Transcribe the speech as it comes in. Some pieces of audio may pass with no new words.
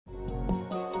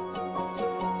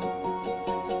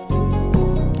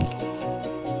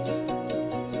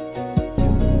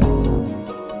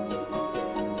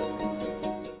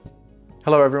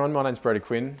Hello everyone, my name's Brody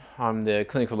Quinn. I'm the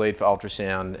clinical lead for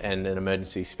ultrasound and an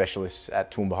emergency specialist at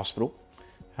Toowoomba Hospital.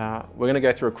 We're going to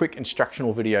go through a quick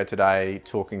instructional video today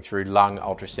talking through lung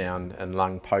ultrasound and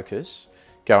lung POCUS,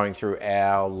 going through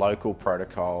our local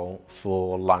protocol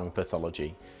for lung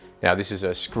pathology. Now this is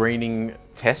a screening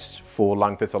test for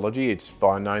lung pathology. It's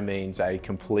by no means a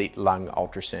complete lung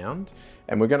ultrasound,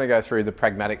 and we're going to go through the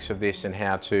pragmatics of this and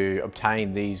how to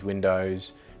obtain these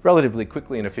windows relatively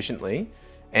quickly and efficiently,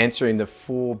 answering the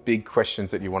four big questions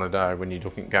that you want to know when you're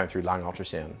going through lung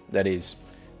ultrasound. That is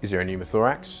there a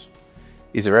pneumothorax?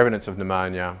 Is there evidence of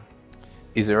pneumonia?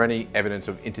 Is there any evidence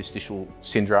of interstitial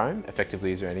syndrome?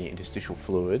 Effectively, is there any interstitial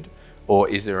fluid? Or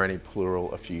is there any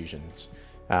pleural effusions?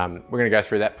 We're going to go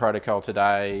through that protocol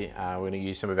today. We're going to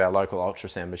use some of our local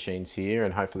ultrasound machines here,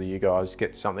 and hopefully you guys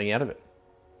get something out of it.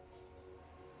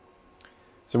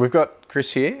 So we've got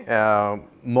Chris here, our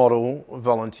model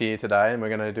volunteer today, and we're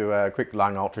going to do a quick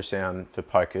lung ultrasound for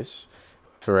POCUS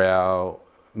for our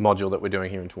module that we're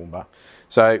doing here in Toowoomba.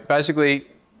 So basically,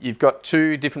 you've got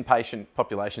two different patient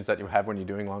populations that you'll have when you're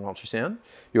doing lung ultrasound.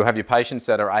 You'll have your patients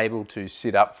that are able to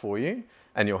sit up for you,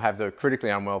 and you'll have the critically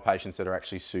unwell patients that are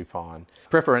actually supine.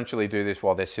 Preferentially do this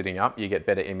while they're sitting up. You get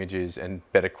better images and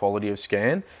better quality of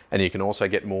scan, and you can also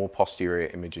get more posterior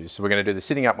images. So we're going to do the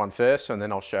sitting up one first, and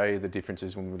then I'll show you the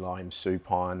differences when we lie him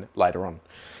supine later on.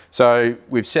 So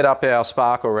we've set up our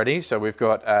spark already. So we've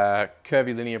got a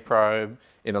curvilinear probe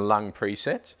in a lung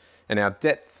preset, and our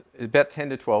depth, about 10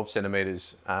 to 12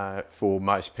 centimeters for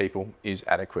most people, is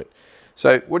adequate.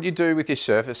 So what you do with your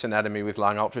surface anatomy with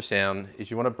lung ultrasound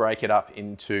is you want to break it up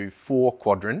into 4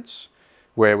 quadrants,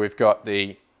 where we've got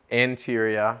the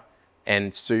anterior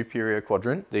and superior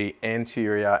quadrant, the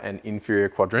anterior and inferior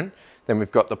quadrant, then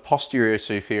we've got the posterior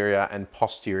superior and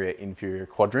posterior inferior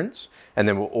quadrants, and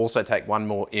then we'll also take one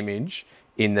more image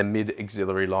in the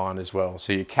mid-axillary line as well,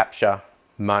 so you capture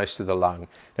most of the lung.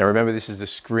 Now remember, this is a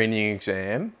screening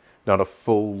exam, not a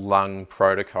full lung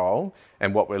protocol,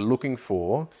 and what we're looking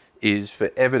for is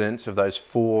for evidence of those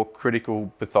 4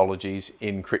 critical pathologies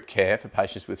in crit care for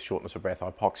patients with shortness of breath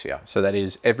hypoxia. So that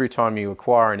is, every time you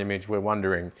acquire an image, we're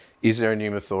wondering, is there a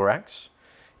pneumothorax?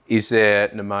 Is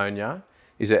there pneumonia?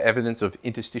 Is there evidence of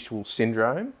interstitial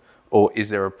syndrome? Or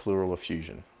is there a pleural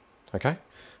effusion? Okay,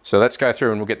 so let's go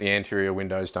through and we'll get the anterior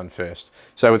windows done first.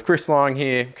 So with Chris lying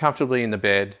here comfortably in the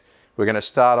bed, we're going to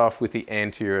start off with the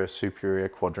anterior superior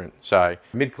quadrant. So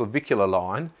mid-clavicular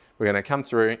line, we're going to come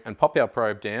through and pop our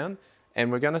probe down,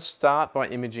 and we're going to start by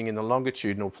imaging in the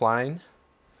longitudinal plane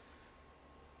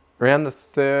around the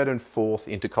 3rd and 4th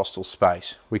intercostal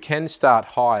space. We can start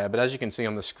higher, but as you can see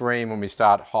on the screen, when we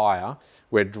start higher,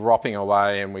 we're dropping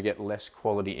away and we get less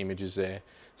quality images there.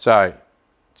 So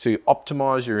to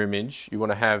optimize your image, you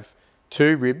want to have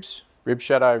 2 ribs, rib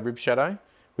shadow,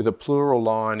 with a pleural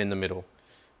line in the middle.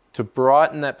 To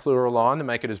brighten that pleural line, to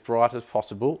make it as bright as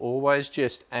possible, always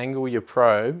just angle your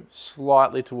probe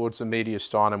slightly towards the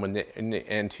mediastinum when they're in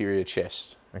the anterior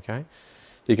chest, okay?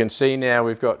 You can see now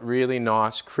we've got really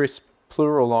nice crisp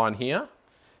pleural line here.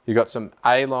 You've got some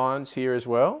A lines here as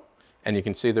well, and you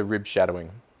can see the rib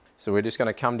shadowing. So we're just going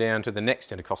to come down to the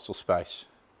next intercostal space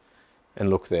and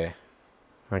look there,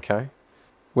 okay?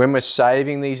 When we're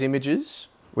saving these images,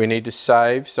 we need to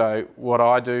save. So what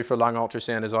I do for lung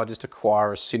ultrasound is I just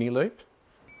acquire a cine loop.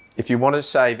 If you want to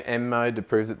save M mode to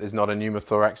prove that there's not a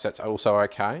pneumothorax, that's also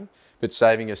okay. But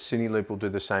saving a cine loop will do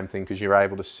the same thing because you're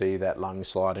able to see that lung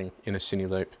sliding in a cine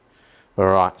loop. All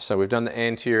right, so we've done the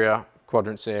anterior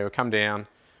quadrants there. We'll come down,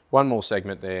 one more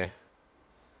segment there.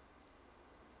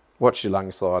 Watch your lung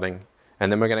sliding.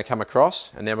 And then we're going to come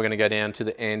across, and then we're going to go down to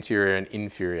the anterior and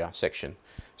inferior section.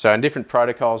 So in different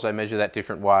protocols, they measure that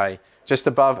different way. Just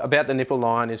above, about the nipple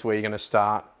line, is where you're going to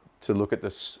start to look at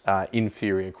this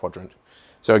inferior quadrant.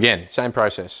 So again, same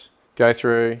process. Go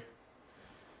through,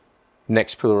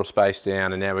 next pleural space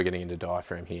down, and now we're getting into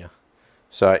diaphragm here.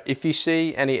 So if you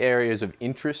see any areas of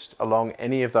interest along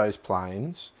any of those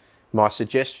planes, my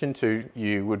suggestion to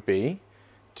you would be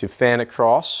to fan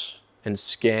across and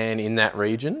scan in that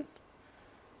region,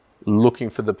 looking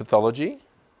for the pathology,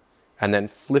 and then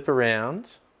flip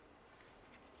around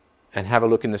and have a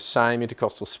look in the same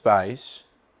intercostal space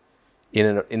in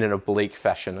an oblique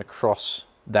fashion across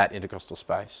that intercostal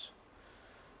space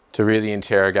to really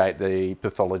interrogate the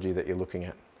pathology that you're looking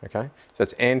at, okay? So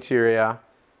it's anterior,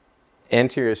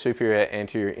 anterior superior,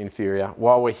 anterior inferior.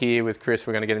 While we're here with Chris,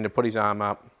 we're going to get him to put his arm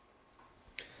up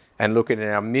and look at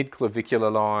our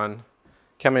mid-clavicular line,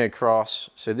 coming across.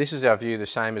 So this is our view, the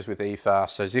same as with EFAST.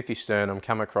 So xiphisternum,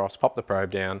 come across, pop the probe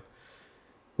down.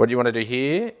 What you want to do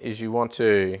here is you want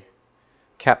to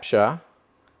capture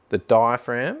the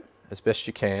diaphragm as best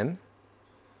you can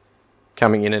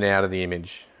coming in and out of the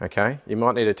image, okay? You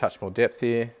might need a touch more depth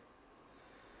here,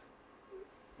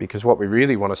 because what we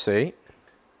really want to see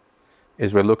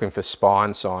is we're looking for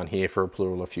spine sign here for a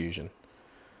pleural effusion.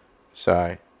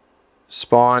 So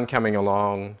spine coming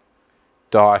along,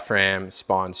 diaphragm,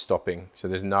 spine stopping. So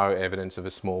there's no evidence of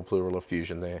a small pleural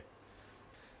effusion there.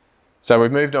 So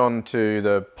we've moved on to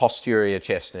the posterior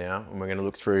chest now, and we're going to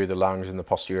look through the lungs and the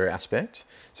posterior aspect.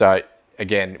 So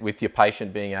again, with your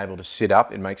patient being able to sit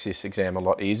up, it makes this exam a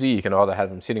lot easier. You can either have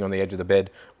them sitting on the edge of the bed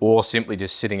or simply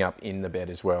just sitting up in the bed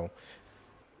as well.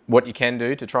 What you can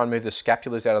do to try and move the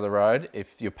scapulars out of the road,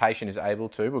 if your patient is able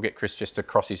to, we'll get Chris just to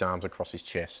cross his arms across his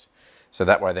chest. So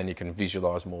that way then you can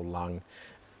visualise more lung.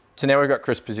 So now we've got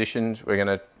Chris positioned, we're going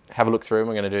to have a look through and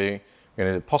we're going to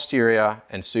do posterior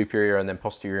and superior, and then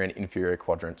posterior and inferior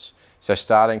quadrants. So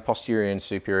starting posterior and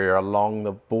superior along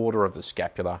the border of the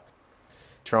scapula.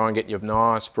 Try and get your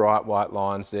nice bright white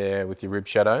lines there with your rib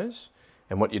shadows.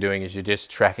 And what you're doing is you're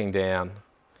just tracking down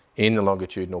in the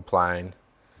longitudinal plane,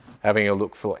 having a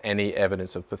look for any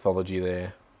evidence of pathology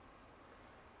there.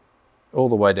 All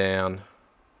the way down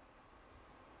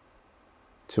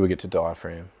till we get to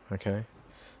diaphragm, okay?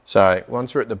 So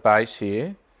once we're at the base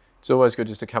here, it's always good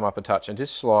just to come up a touch and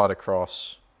just slide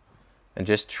across and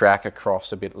just track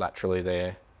across a bit laterally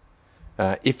there.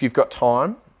 If you've got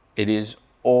time, it is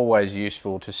always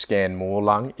useful to scan more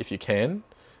lung if you can.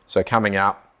 So coming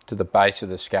up to the base of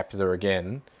the scapula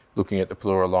again, looking at the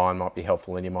pleural line might be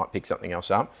helpful, and you might pick something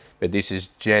else up. But this is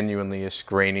genuinely a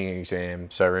screening exam.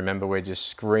 So remember, we're just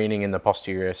screening in the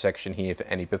posterior section here for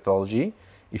any pathology.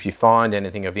 If you find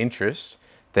anything of interest,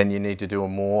 then you need to do a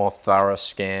more thorough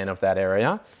scan of that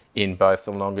area in both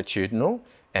the longitudinal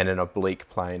and an oblique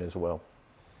plane as well.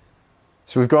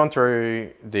 So we've gone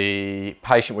through the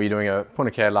patient where you're doing a point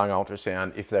of care lung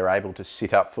ultrasound if they're able to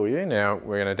sit up for you. Now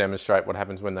we're going to demonstrate what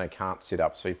happens when they can't sit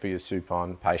up, so for your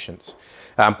supine patients.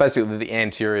 Basically the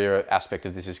anterior aspect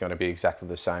of this is going to be exactly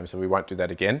the same, so we won't do that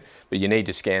again, but you need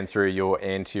to scan through your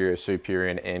anterior superior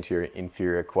and anterior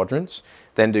inferior quadrants,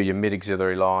 then do your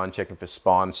mid-axillary line, checking for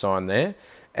spine sign there.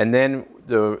 And then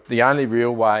the only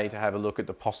real way to have a look at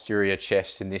the posterior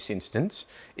chest in this instance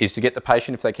is to get the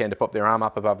patient, if they can, to pop their arm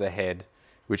up above their head,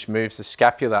 which moves the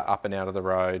scapula up and out of the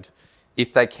road.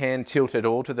 If they can tilt it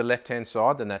all to the left-hand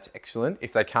side, then that's excellent.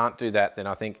 If they can't do that, then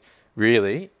I think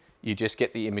really you just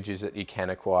get the images that you can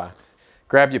acquire.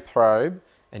 Grab your probe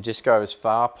and just go as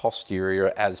far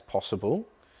posterior as possible.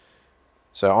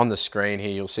 So on the screen here,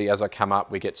 you'll see as I come up,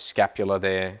 we get scapula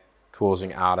there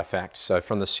causing artifacts. So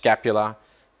from the scapula,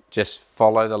 just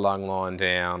follow the lung line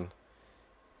down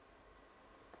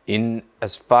in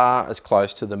as far as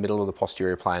close to the middle of the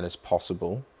posterior plane as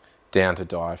possible, down to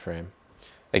diaphragm.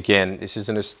 Again, this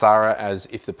isn't as thorough as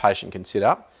if the patient can sit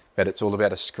up, but it's all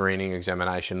about a screening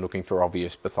examination looking for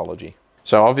obvious pathology.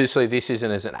 So obviously this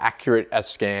isn't as accurate a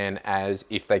scan as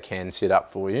if they can sit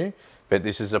up for you, but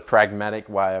this is a pragmatic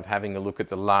way of having a look at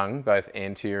the lung, both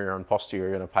anterior and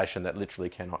posterior, in a patient that literally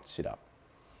cannot sit up.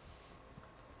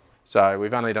 So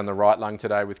we've only done the right lung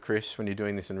today with Chris. When you're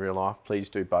doing this in real life, please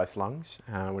do both lungs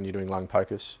when you're doing lung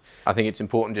POCUS. I think it's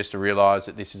important just to realise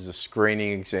that this is a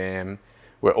screening exam.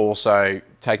 We're also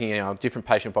taking our different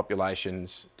patient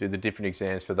populations, do the different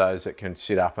exams for those that can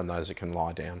sit up and those that can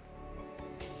lie down.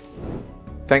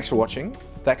 Thanks for watching.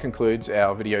 That concludes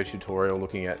our video tutorial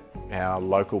looking at our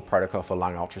local protocol for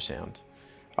lung ultrasound.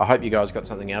 I hope you guys got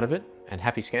something out of it, and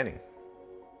happy scanning.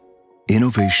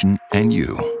 Innovation and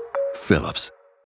you, Philips.